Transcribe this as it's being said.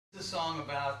a song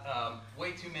about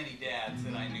way too many dads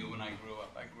that I knew when I grew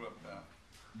up. I grew up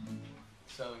in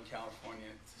Southern California.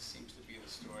 It seems to be the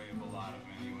story of a lot of them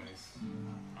anyways.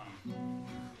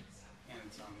 And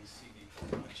it's on the CD.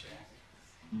 I'll check.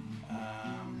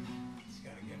 Just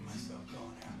got to get myself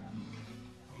going out.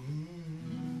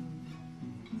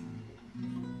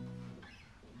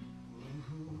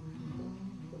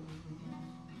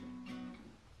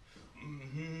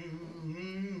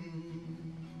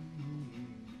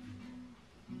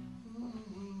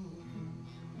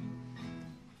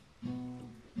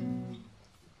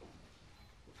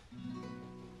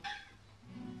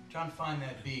 Trying to find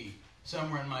that B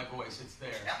somewhere in my voice. It's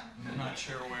there. I'm not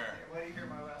sure where. Wait till you hear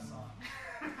my last song.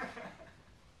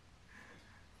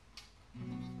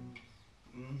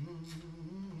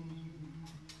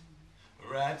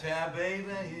 Right there,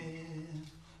 baby.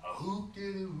 A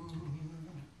hoop-de-doo.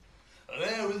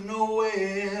 There is no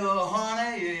way,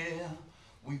 honey,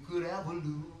 we could ever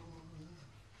lose.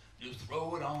 Just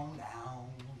throw it on down,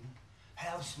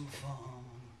 have some fun.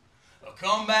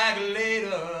 Come back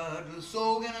later,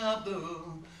 soaking up the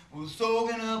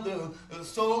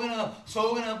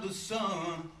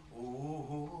sun.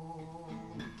 Oh.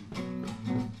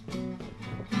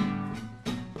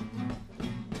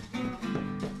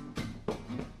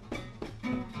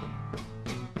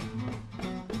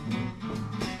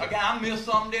 I got me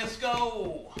some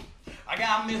disco, I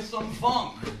got me some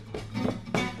funk.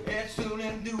 It's soon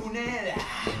and doing it,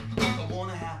 I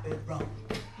wanna have it wrong.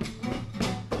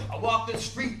 I walk the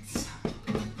streets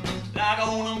like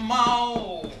on a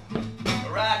mall,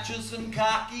 righteous and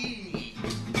cocky.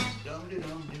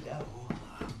 Dum-de-dum-de-do.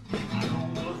 I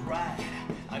know what's right,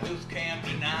 I just can't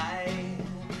deny.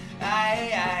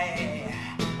 I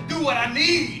do what I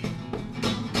need.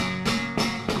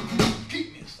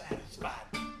 Keep me satisfied.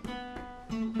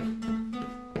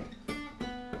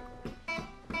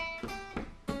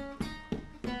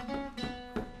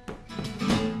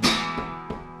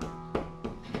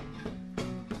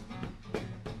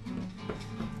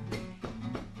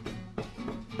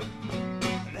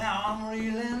 I'm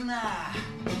reeling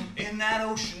in that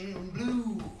ocean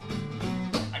blue.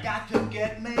 I got to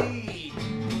get me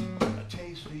a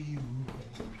taste of you.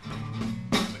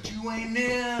 But you ain't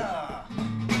near,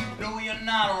 no, you're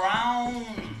not around.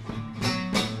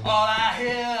 All I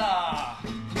hear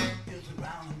is a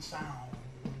drowning sound.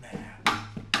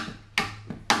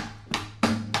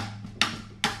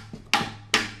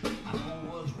 I know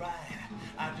what's right,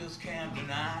 I just can't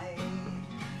deny.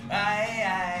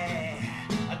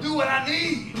 I do what I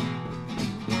need.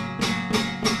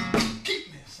 Keep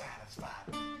me satisfied.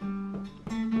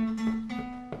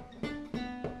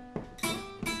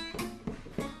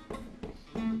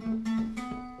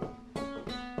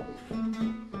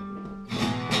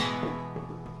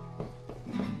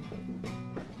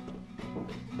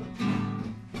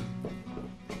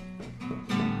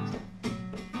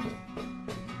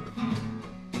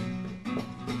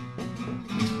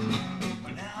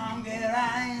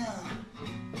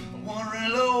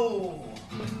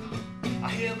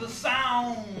 The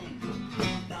sound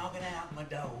knocking at my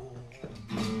door,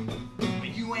 but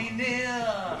you ain't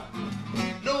near,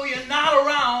 no, you're not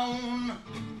around,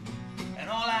 and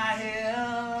all I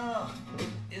hear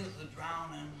is the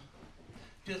drowning,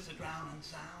 just a drowning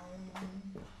sound.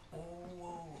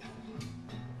 Oh,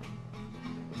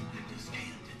 I just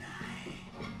can't deny.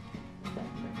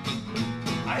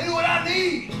 I do what I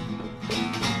need.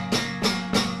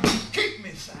 Keep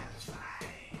me satisfied.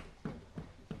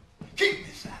 Keep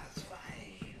me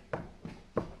satisfied.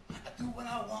 I do what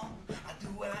I want. I do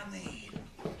what I need.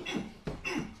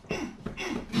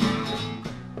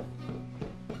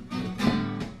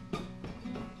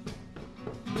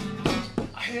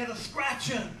 I hear the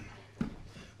scratching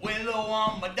way low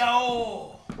on my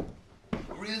door.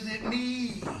 Or is it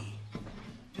me?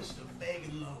 Just a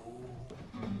begging low.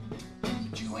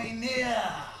 But you ain't near.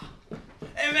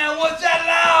 Hey man, what's that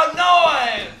loud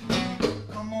noise?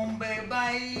 Come on, baby,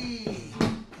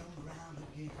 come around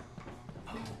again.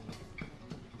 Oh.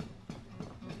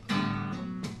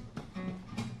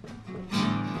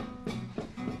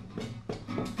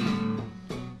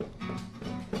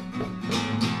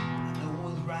 I know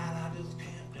what's right, I just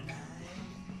can't deny.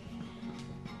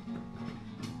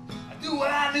 I do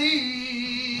what I need.